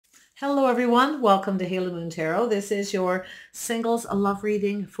Hello everyone, welcome to Halo Moon Tarot. This is your singles love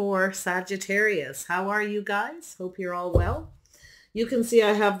reading for Sagittarius. How are you guys? Hope you're all well. You can see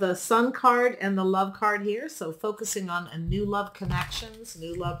I have the Sun card and the Love card here, so focusing on new love connections,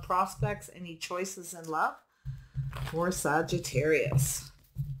 new love prospects, any choices in love for Sagittarius.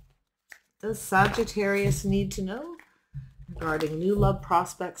 Does Sagittarius need to know regarding new love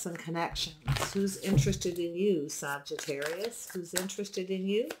prospects and connections? Who's interested in you, Sagittarius? Who's interested in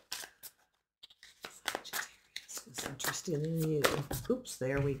you? Who's interested in you? Oops,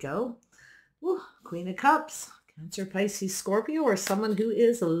 there we go. Ooh, Queen of Cups, Cancer, Pisces, Scorpio, or someone who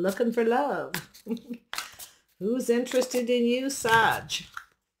is looking for love. Who's interested in you, Sag?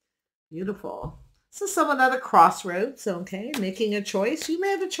 Beautiful. So someone at a crossroads, okay, making a choice. You may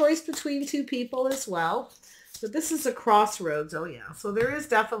have a choice between two people as well, but this is a crossroads. Oh yeah, so there is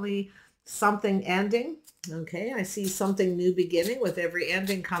definitely something ending. Okay, I see something new beginning. With every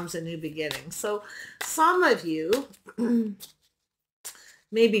ending comes a new beginning. So some of you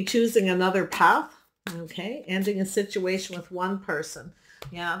may be choosing another path. Okay, ending a situation with one person.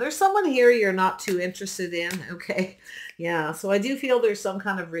 Yeah, there's someone here you're not too interested in. Okay, yeah, so I do feel there's some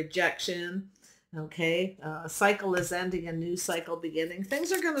kind of rejection. Okay, a cycle is ending, a new cycle beginning.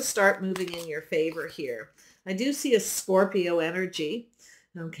 Things are going to start moving in your favor here. I do see a Scorpio energy.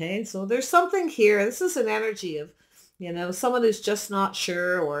 Okay, so there's something here. This is an energy of, someone who's just not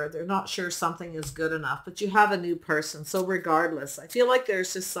sure, or they're not sure something is good enough, but you have a new person. So regardless, I feel like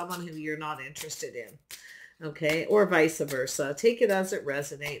there's just someone who you're not interested in. Okay, or vice versa. Take it as it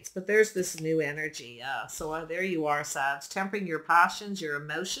resonates, but there's this new energy. Yeah, so there you are, Sag, tempering your passions, your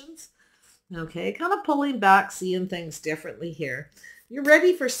emotions. Okay, kind of pulling back, seeing things differently here. You're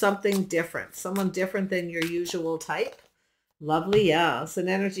ready for something different, someone different than your usual type. Lovely, yeah. It's an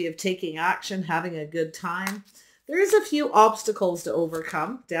energy of taking action, having a good time. There is a few obstacles to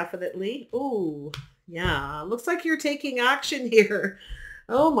overcome, definitely. Oh, yeah. Looks like you're taking action here.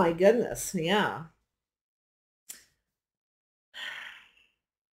 Oh my goodness, yeah.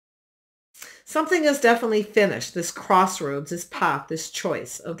 Something is definitely finished. This crossroads, this path, this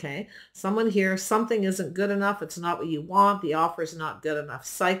choice, okay? Someone here, something isn't good enough. It's not what you want. The offer is not good enough.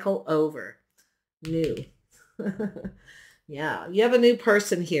 Cycle over. New. Yeah, you have a new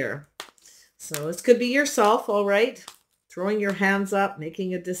person here. So this could be yourself, all right? Throwing your hands up,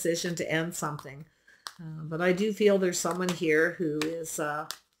 making a decision to end something. But I do feel there's someone here who is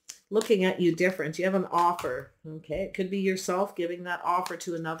looking at you different. You have an offer, okay? It could be yourself giving that offer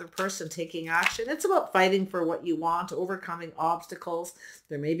to another person, taking action. It's about fighting for what you want, overcoming obstacles.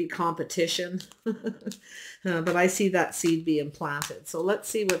 There may be competition, but I see that seed being planted. So let's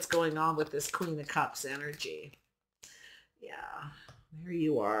see what's going on with this Queen of Cups energy. Yeah, there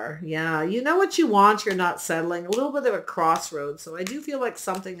you are. Yeah, you know what you want. You're not settling. A little bit of a crossroads. So I do feel like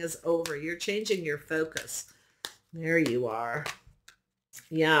something is over. You're changing your focus. There you are.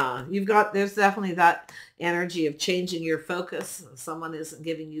 Yeah, there's definitely that energy of changing your focus. Someone isn't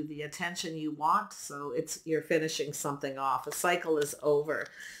giving you the attention you want. So you're finishing something off. A cycle is over.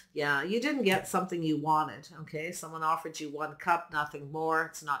 Yeah, you didn't get something you wanted. Okay, someone offered you one cup, nothing more.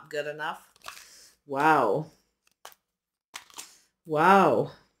 It's not good enough. Wow.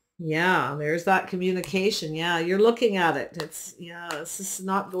 Wow. Yeah, there's that communication. Yeah, you're looking at it. This is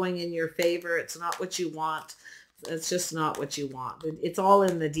not going in your favor. It's not what you want. It's just not what you want. It's all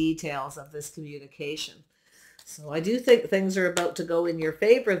in the details of this communication. So I do think things are about to go in your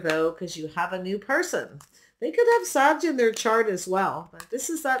favor, though, because you have a new person. They could have Sag in their chart as well, but this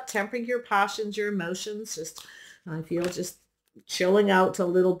is that tempering your passions, your emotions. I feel just chilling out a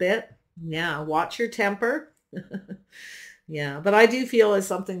little bit. Yeah, watch your temper. Yeah, but I do feel it's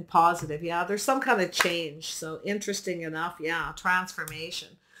something positive. Yeah, there's some kind of change. So interesting enough. Yeah, transformation.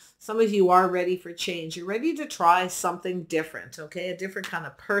 Some of you are ready for change. You're ready to try something different, okay? A different kind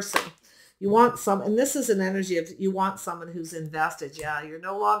of person. You want and this is an energy of you want someone who's invested. Yeah, you're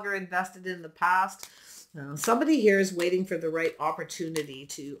no longer invested in the past. Somebody here is waiting for the right opportunity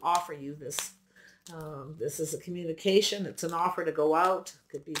to offer you this. This is a communication. It's an offer to go out.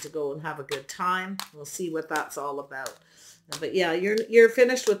 Could be to go and have a good time. We'll see what that's all about. But yeah, you're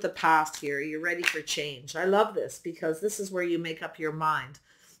finished with the past here. You're ready for change. I love this because this is where you make up your mind.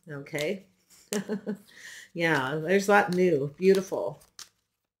 Okay. Yeah, there's that new. Beautiful.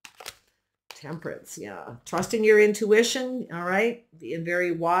 Temperance. Yeah. Trusting your intuition. All right. Being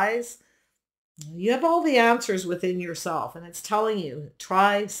very wise. You have all the answers within yourself, and it's telling you,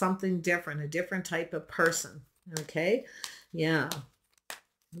 try something different, a different type of person. Okay. Yeah.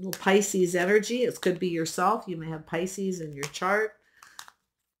 Little Pisces energy. It could be yourself. You may have Pisces in your chart.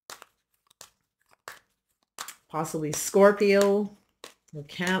 Possibly Scorpio. The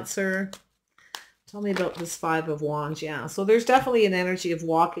Cancer. Tell me about this Five of Wands. Yeah, so there's definitely an energy of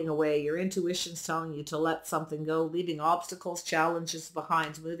walking away. Your intuition's telling you to let something go, leaving obstacles, challenges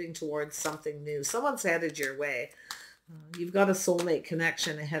behind, moving towards something new. Someone's headed your way. You've got a soulmate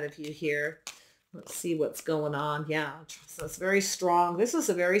connection ahead of you here. Let's see what's going on. Yeah, so it's very strong. This is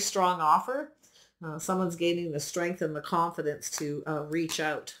a very strong offer. Someone's gaining the strength and the confidence to reach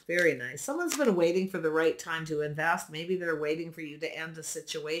out. Very nice. Someone's been waiting for the right time to invest. Maybe they're waiting for you to end a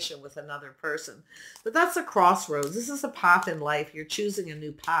situation with another person. But that's a crossroads. This is a path in life. You're choosing a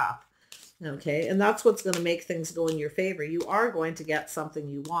new path. Okay, and that's what's going to make things go in your favor. You are going to get something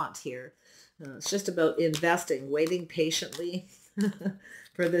you want here. It's just about investing, waiting patiently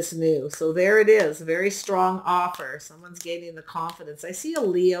for this new. So there it is. A very strong offer. Someone's gaining the confidence. I see a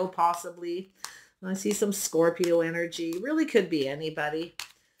Leo possibly. I see some Scorpio energy. Really could be anybody.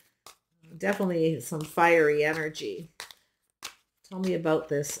 Definitely some fiery energy. Tell me about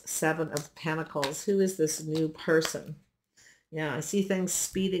this Seven of Pentacles. Who is this new person? Yeah, I see things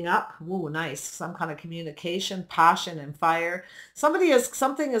speeding up. Ooh, nice. Some kind of communication, passion, and fire. Something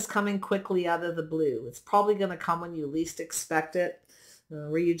is coming quickly out of the blue. It's probably going to come when you least expect it.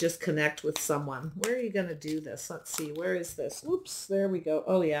 Where you just connect with someone. Where are you going to do this? Let's see. Where is this? Oops, there we go.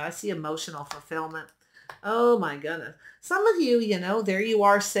 Oh, yeah, I see emotional fulfillment. Oh, my goodness. Some of you, you know, there you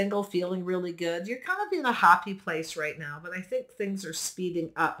are, single, feeling really good. You're kind of in a happy place right now, but I think things are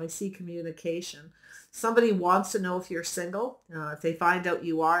speeding up. I see communication. Somebody wants to know if you're single. If they find out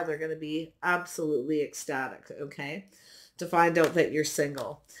you are, they're going to be absolutely ecstatic, okay, to find out that you're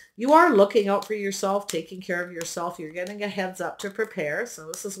single. You are looking out for yourself, taking care of yourself. You're getting a heads up to prepare. So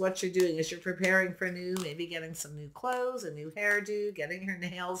this is what you're doing, is you're preparing for new, maybe getting some new clothes, a new hairdo, getting your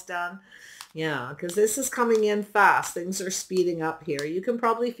nails done. Yeah, because this is coming in fast. Things are speeding up here. You can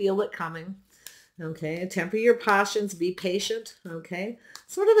probably feel it coming. Okay, temper your passions, be patient, okay?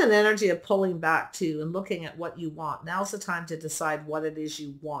 Sort of an energy of pulling back too and looking at what you want. Now's the time to decide what it is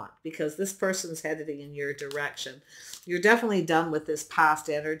you want, because this person's heading in your direction. You're definitely done with this past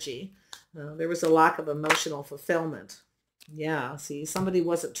energy. There was a lack of emotional fulfillment. Yeah, see, somebody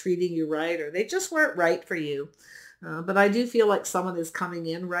wasn't treating you right, or they just weren't right for you. But I do feel like someone is coming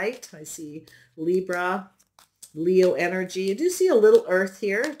in right. I see Libra, Leo energy. You do see a little earth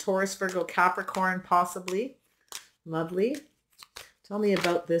here. Taurus, Virgo, Capricorn, possibly. Lovely. Tell me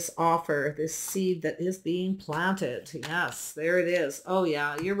about this offer, this seed that is being planted. Yes, there it is. Oh,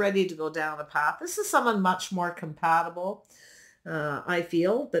 yeah, you're ready to go down a path. This is someone much more compatible, I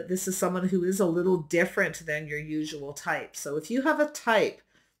feel. But this is someone who is a little different than your usual type. So if you have a type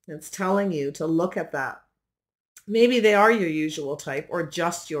that's telling you to look at that, maybe they are your usual type or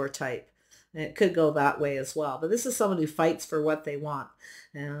just your type. And it could go that way as well. But this is someone who fights for what they want.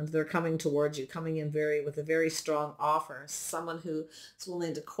 And they're coming towards you, coming in with a very strong offer. Someone who is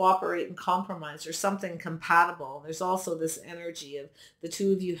willing to cooperate and compromise, or something compatible. There's also this energy of the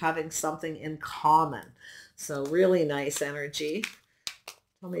two of you having something in common. So really nice energy.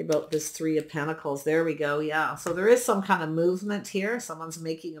 Tell me about this Three of Pentacles. There we go. Yeah. So there is some kind of movement here. Someone's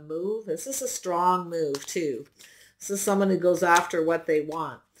making a move. This is a strong move too. This is someone who goes after what they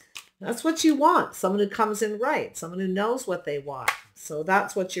want. That's what you want. Someone who comes in right. Someone who knows what they want. So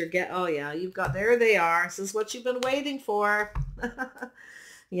that's what you're getting. Oh, yeah. You've got, there they are. This is what you've been waiting for.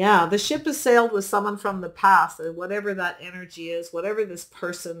 Yeah. The ship has sailed with someone from the past. And whatever that energy is, whatever this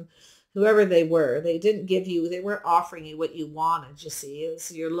person, whoever they were, they didn't give you, they weren't offering you what you wanted, you see.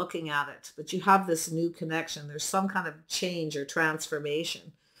 So you're looking at it. But you have this new connection. There's some kind of change or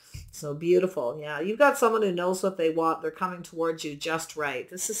transformation. So beautiful. Yeah, you've got someone who knows what they want. They're coming towards you just right.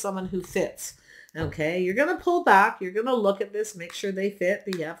 This is someone who fits. Okay, you're going to pull back. You're going to look at this, make sure they fit.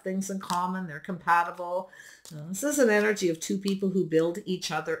 They have things in common. They're compatible. This is an energy of two people who build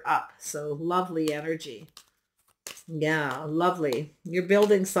each other up. So lovely energy. Yeah, lovely. You're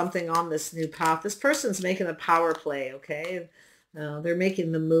building something on this new path. This person's making a power play, okay? They're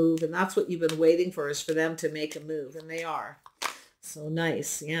making the move, and that's what you've been waiting for, is for them to make a move, and they are. So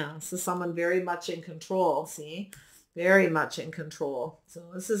nice. Yeah. This is someone very much in control. See, very much in control. So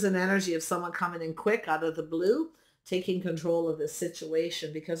this is an energy of someone coming in quick out of the blue, taking control of this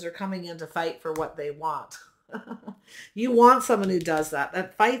situation, because they're coming in to fight for what they want. You want someone who does that,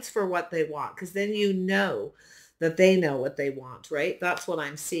 that fights for what they want, because then you know that they know what they want, right? That's what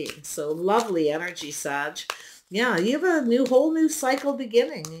I'm seeing. So lovely energy, Sag. Yeah, you have a whole new cycle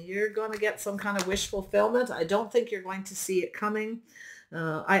beginning. You're going to get some kind of wish fulfillment. I don't think you're going to see it coming.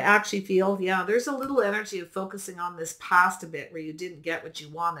 I actually feel, yeah, there's a little energy of focusing on this past a bit where you didn't get what you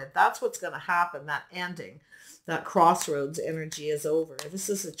wanted. That's what's going to happen. That ending, that crossroads energy is over. This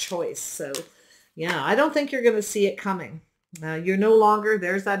is a choice. So yeah, I don't think you're going to see it coming. You're no longer,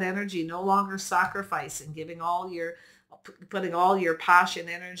 there's that energy, no longer sacrificing, putting all your passion,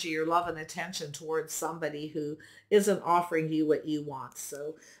 energy, your love and attention towards somebody who isn't offering you what you want.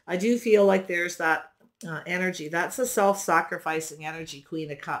 So I do feel like there's that energy. That's a self-sacrificing energy, Queen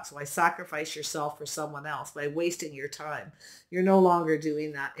of Cups. Why sacrifice yourself for someone else by wasting your time? You're no longer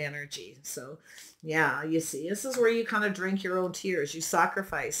doing that energy. So yeah, you see, this is where you kind of drink your own tears. You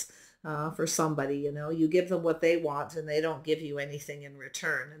sacrifice for somebody, you give them what they want and they don't give you anything in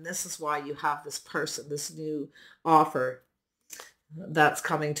return. And this is why you have this person, this new offer that's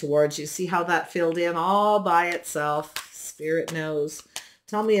coming towards you. See how that filled in all by itself. Spirit knows.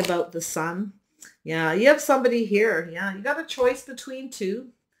 Tell me about the sun. Yeah, you have somebody here. Yeah, you got a choice between two,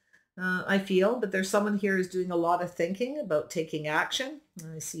 I feel, but there's someone here who's doing a lot of thinking about taking action.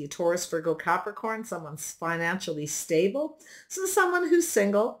 I see Taurus, Virgo, Capricorn. Someone's financially stable. This is someone who's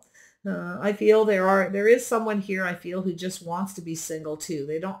single. I feel there is someone here, I feel, who just wants to be single too.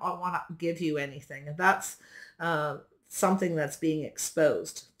 They don't want to give you anything. And that's something that's being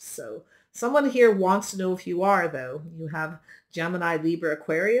exposed. So someone here wants to know if you are, though. You have Gemini, Libra,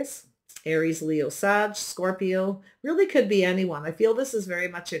 Aquarius, Aries, Leo, Sag, Scorpio. Really could be anyone. I feel this is very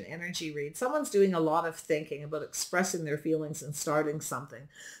much an energy read. Someone's doing a lot of thinking about expressing their feelings and starting something.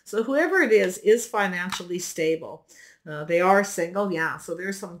 So whoever it is financially stable. They are single. Yeah. So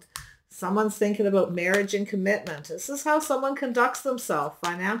there's someone's thinking about marriage and commitment. This is how someone conducts themselves.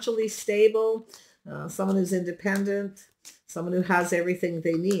 Financially stable. Someone who's independent. Someone who has everything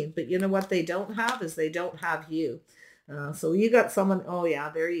they need. But you know what they don't have is they don't have you. So you got someone, oh yeah,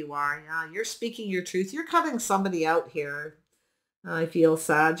 there you are. Yeah, you're speaking your truth. You're cutting somebody out here. I feel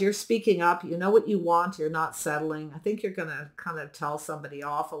sad. You're speaking up. You know what you want. You're not settling. I think you're going to kind of tell somebody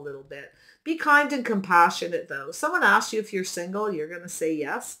off a little bit. Be kind and compassionate, though. Someone asks you if you're single, you're going to say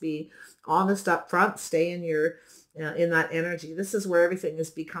yes. Be honest up front. Stay in your in that energy. This is where everything is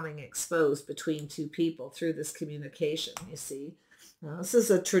becoming exposed between two people through this communication, you see. This is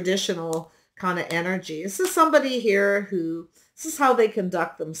a traditional kind of energy. This is somebody here this is how they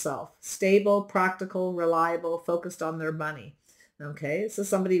conduct themselves. Stable, practical, reliable, focused on their money. Okay, this is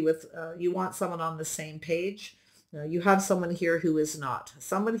somebody with, you want someone on the same page. You have someone here who is not.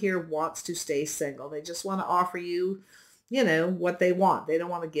 Someone here wants to stay single. They just want to offer you, what they want. They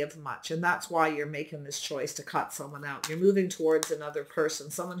don't want to give much. And that's why you're making this choice to cut someone out. You're moving towards another person,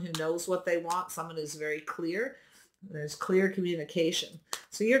 someone who knows what they want, someone who's very clear. There's clear communication.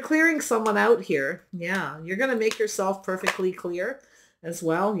 So you're clearing someone out here. Yeah, you're going to make yourself perfectly clear as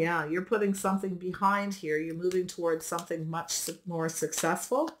well. Yeah, you're putting something behind here. You're moving towards something much more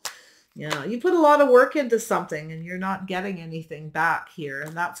successful. Yeah, you put a lot of work into something and you're not getting anything back here.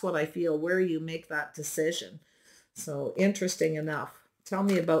 And that's what I feel, where you make that decision. So interesting enough. Tell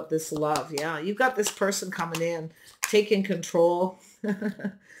me about this love. Yeah, you've got this person coming in, taking control.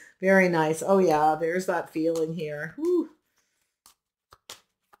 Very nice. Oh yeah, there's that feeling here. Whew.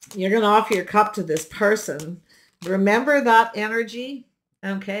 You're going to offer your cup to this person. Remember that energy,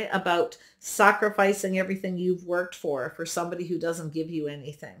 okay, about sacrificing everything you've worked for somebody who doesn't give you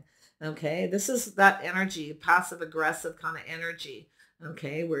anything. Okay, this is that energy, passive aggressive kind of energy.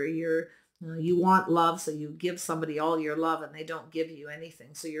 Okay, where you want love, so you give somebody all your love and they don't give you anything.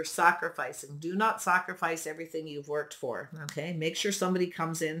 So you're sacrificing. Do not sacrifice everything you've worked for. Okay, make sure somebody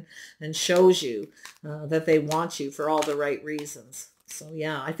comes in and shows you that they want you for all the right reasons. So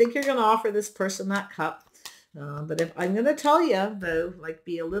yeah, I think you're going to offer this person that cup. But if I'm going to tell you, though, like,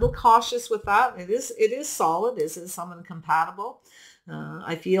 be a little cautious with that. It is solid. This is someone compatible.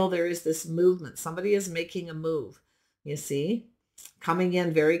 I feel there is this movement. Somebody is making a move, you see, coming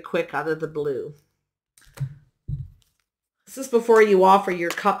in very quick out of the blue. This is before you offer your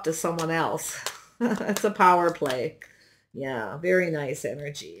cup to someone else. It's a power play. Yeah, very nice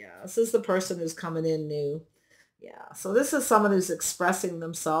energy. Yeah, this is the person who's coming in new. Yeah, so this is someone who's expressing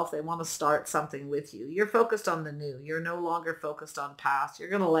themselves. They want to start something with you. You're focused on the new. You're no longer focused on past. You're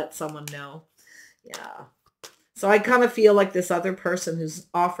going to let someone know. Yeah. So I kind of feel like this other person who's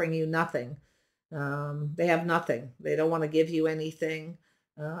offering you nothing. They have nothing. They don't want to give you anything.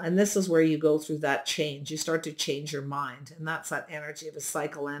 And this is where you go through that change. You start to change your mind. And that's that energy of a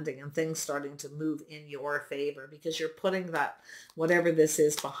cycle ending and things starting to move in your favor because you're putting that, whatever this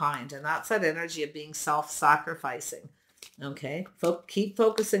is, behind. And that's that energy of being self-sacrificing. Okay. Keep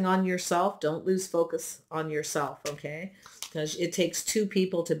focusing on yourself. Don't lose focus on yourself. Okay. Because it takes two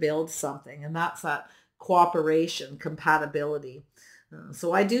people to build something. And that's that cooperation, compatibility.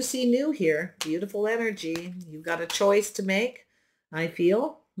 So I do see new here. Beautiful energy. You've got a choice to make, I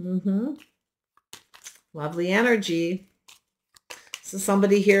feel. Lovely energy. So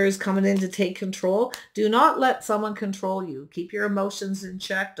somebody here is coming in to take control. Do not let someone control you. Keep your emotions in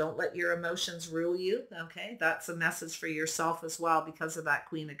check. Don't let your emotions rule you. Okay, that's a message for yourself as well because of that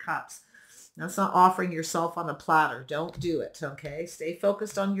Queen of Cups. That's not offering yourself on a platter. Don't do it, okay? Stay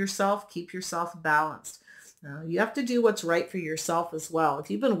focused on yourself. Keep yourself balanced. You have to do what's right for yourself as well.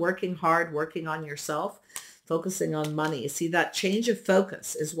 If you've been working hard, working on yourself, focusing on money, you see that change of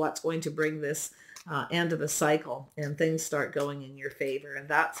focus is what's going to bring this end of a cycle and things start going in your favor. And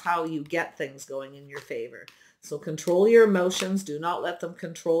that's how you get things going in your favor. So control your emotions. Do not let them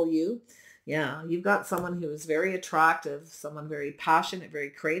control you. Yeah, you've got someone who is very attractive, someone very passionate, very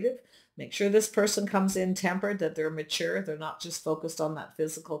creative. Make sure this person comes in tempered, that they're mature. They're not just focused on that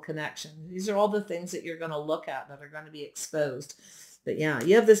physical connection. These are all the things that you're going to look at that are going to be exposed. But yeah,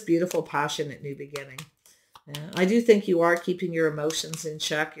 you have this beautiful, passionate new beginning. I do think you are keeping your emotions in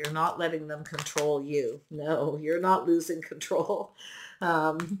check. You're not letting them control you. No, you're not losing control.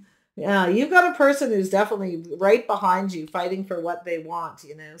 Yeah, you've got a person who's definitely right behind you fighting for what they want,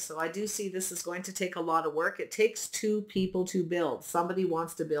 you know. So I do see this is going to take a lot of work. It takes two people to build. Somebody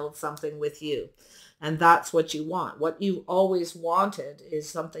wants to build something with you. And that's what you want. What you've always wanted is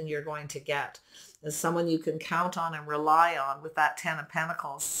something you're going to get. As someone you can count on and rely on with that 10 of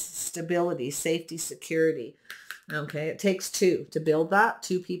Pentacles, stability, safety, security. Okay, it takes two to build that,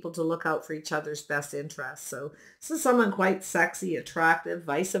 two people to look out for each other's best interests. So this is someone quite sexy, attractive,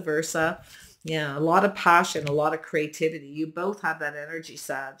 vice versa. Yeah, a lot of passion, a lot of creativity. You both have that energy,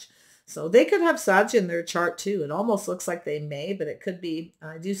 Sag. So they could have Sag in their chart too. It almost looks like they may, but it could be,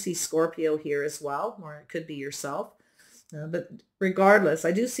 I do see Scorpio here as well, or it could be yourself. But regardless,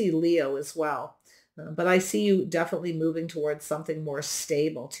 I do see Leo as well. But I see you definitely moving towards something more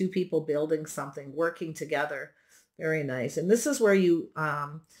stable. Two people building something, working together. Very nice. And this is where you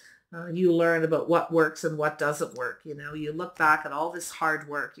learn about what works and what doesn't work. You know, you look back at all this hard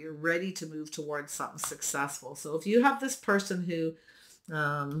work. You're ready to move towards something successful. So if you have this person who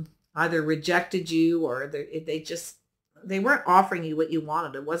either rejected you or they weren't offering you what you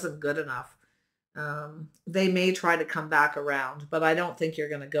wanted, it wasn't good enough, they may try to come back around, but I don't think you're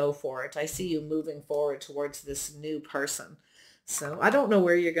going to go for it. I see you moving forward towards this new person. So I don't know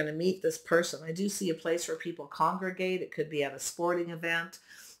where you're going to meet this person. I do see a place where people congregate. It could be at a sporting event.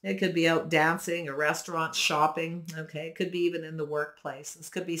 It could be out dancing, a restaurant, shopping. Okay. It could be even in the workplace. This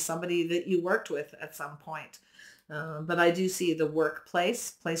could be somebody that you worked with at some point. But I do see the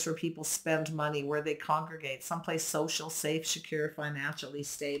workplace, place where people spend money, where they congregate, someplace social, safe, secure, financially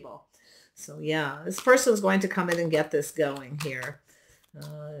stable. So yeah, this person is going to come in and get this going here.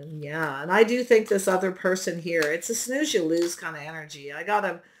 Yeah, and I do think this other person here, it's a snooze you lose kind of energy. I got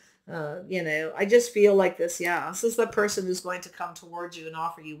to, you know, I just feel like this. Yeah, this is the person who's going to come towards you and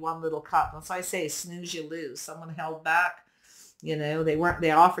offer you one little cup. That's why I say snooze you lose. Someone held back, you know,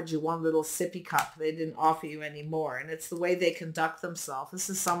 they offered you one little sippy cup. They didn't offer you any more. And it's the way they conduct themselves. This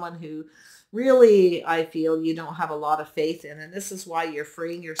is someone who really, I feel you don't have a lot of faith in, and this is why you're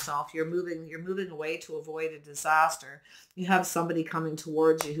freeing yourself. You're moving away to avoid a disaster. You have somebody coming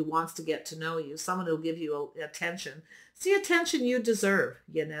towards you who wants to get to know you, someone who'll give you attention. It's the attention you deserve,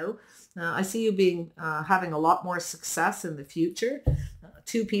 you know. I see you being having a lot more success in the future.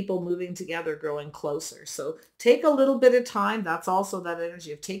 Two people moving together, growing closer. So take a little bit of time. That's also that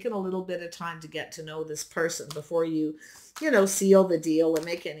energy of taking a little bit of time to get to know this person before you know, seal the deal and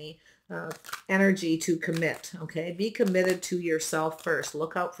make any energy to commit. Okay, be committed to yourself first.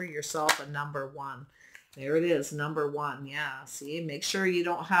 Look out for yourself, and number one. There it is, number one. Yeah, see, make sure you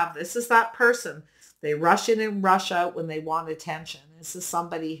don't have, this is that person. They rush in and rush out when they want attention. This is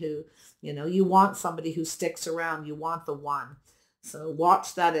somebody who, you know, you want somebody who sticks around. You want the one. So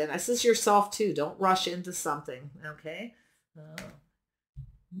watch that in. This is yourself too. Don't rush into something. Okay.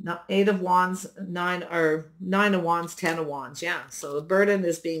 Eight of Wands, nine of Wands, 10 of Wands. Yeah. So the burden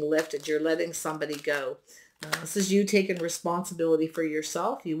is being lifted. You're letting somebody go. This is you taking responsibility for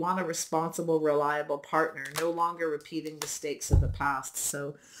yourself. You want a responsible, reliable partner, no longer repeating mistakes of the past.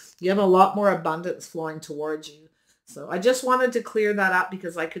 So you have a lot more abundance flowing towards you. So I just wanted to clear that up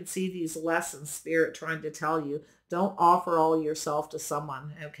because I could see these lessons, Spirit trying to tell you. Don't offer all yourself to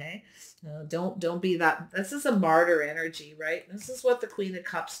someone, okay? Don't be that. This is a martyr energy, right? This is what the Queen of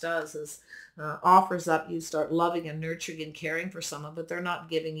Cups does, is offers up. You start loving and nurturing and caring for someone, but they're not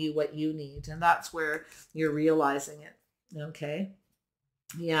giving you what you need. And that's where you're realizing it, okay?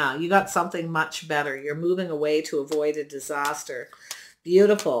 Yeah, you got something much better. You're moving away to avoid a disaster.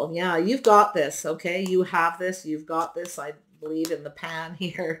 Beautiful. Yeah, you've got this, okay? You have this. You've got this. I believe in the pan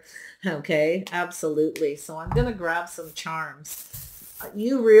here. Okay, absolutely. So I'm going to grab some charms.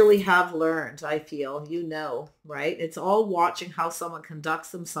 You really have learned, I feel, right? It's all watching how someone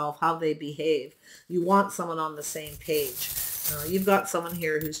conducts themselves, how they behave. You want someone on the same page. You've got someone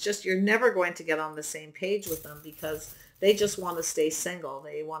here who's just, you're never going to get on the same page with them because they just want to stay single.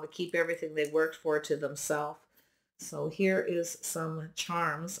 They want to keep everything they worked for to themselves. So here is some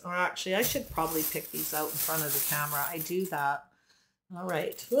charms. Or actually, I should probably pick these out in front of the camera. I do that. All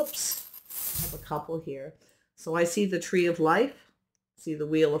right. Whoops. I have a couple here. So I see the Tree of Life. See the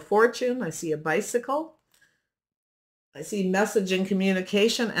Wheel of Fortune. I see a bicycle. I see message and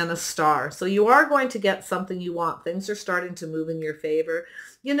communication and a star. So you are going to get something you want. Things are starting to move in your favor.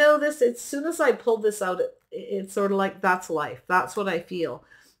 You know this, as soon as I pulled this out, it's sort of like that's life. That's what I feel.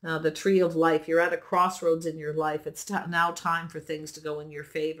 The Tree of Life. You're at a crossroads in your life. It's now time for things to go in your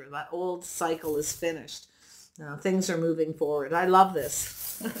favor. That old cycle is finished. Things are moving forward. I love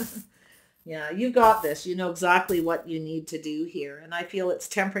this. Yeah, you got this. You know exactly what you need to do here. And I feel it's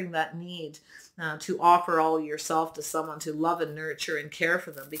tempering that need to offer all yourself to someone, to love and nurture and care for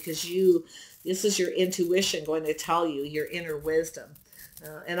them, because this is your intuition going to tell you, your inner wisdom.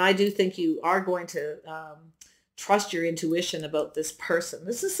 And I do think you are going to trust your intuition about this person.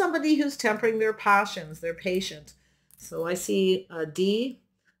 This is somebody who's tempering their passions. They're patient. So I see a D,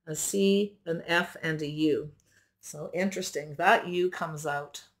 a C, an F, and a U. So interesting. That U comes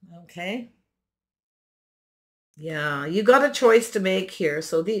out. Okay. Yeah, you got a choice to make here.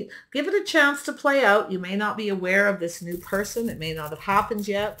 So give it a chance to play out. You may not be aware of this new person. It may not have happened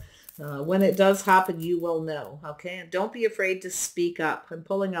yet. When it does happen, you will know. Okay. And don't be afraid to speak up. I'm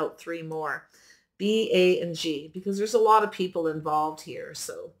pulling out 3 more. B, A, and G, because there's a lot of people involved here.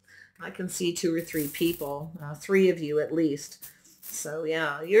 So I can see 2 or 3 people, 3 of you at least. So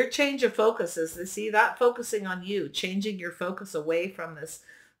yeah, your change of focus is to see that focusing on you, changing your focus away from this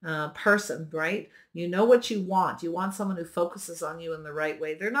person, right? You know what you want. You want someone who focuses on you in the right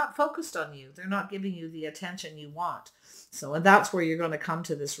way. They're not focused on you. They're not giving you the attention you want. So, and that's where you're going to come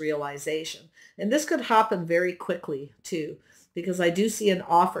to this realization. And this could happen very quickly too, because I do see an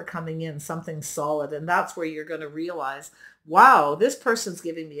offer coming in, something solid. And that's where you're going to realize, wow, this person's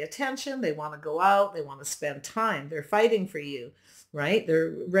giving me attention. They want to go out. They want to spend time. They're fighting for you, right?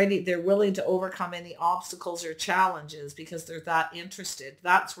 They're ready. They're willing to overcome any obstacles or challenges because they're that interested.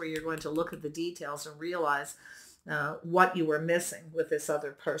 That's where you're going to look at the details and realize what you were missing with this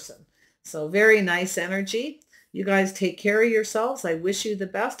other person. So very nice energy. You guys take care of yourselves. I wish you the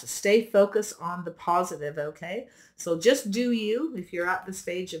best. Stay focused on the positive, okay? So just do you if you're at the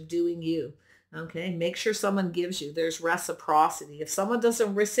stage of doing you, okay? Make sure someone gives you. There's reciprocity. If someone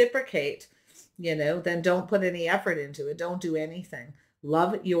doesn't reciprocate, then don't put any effort into it. Don't do anything.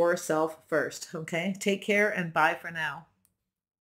 Love yourself first, okay? Take care and bye for now.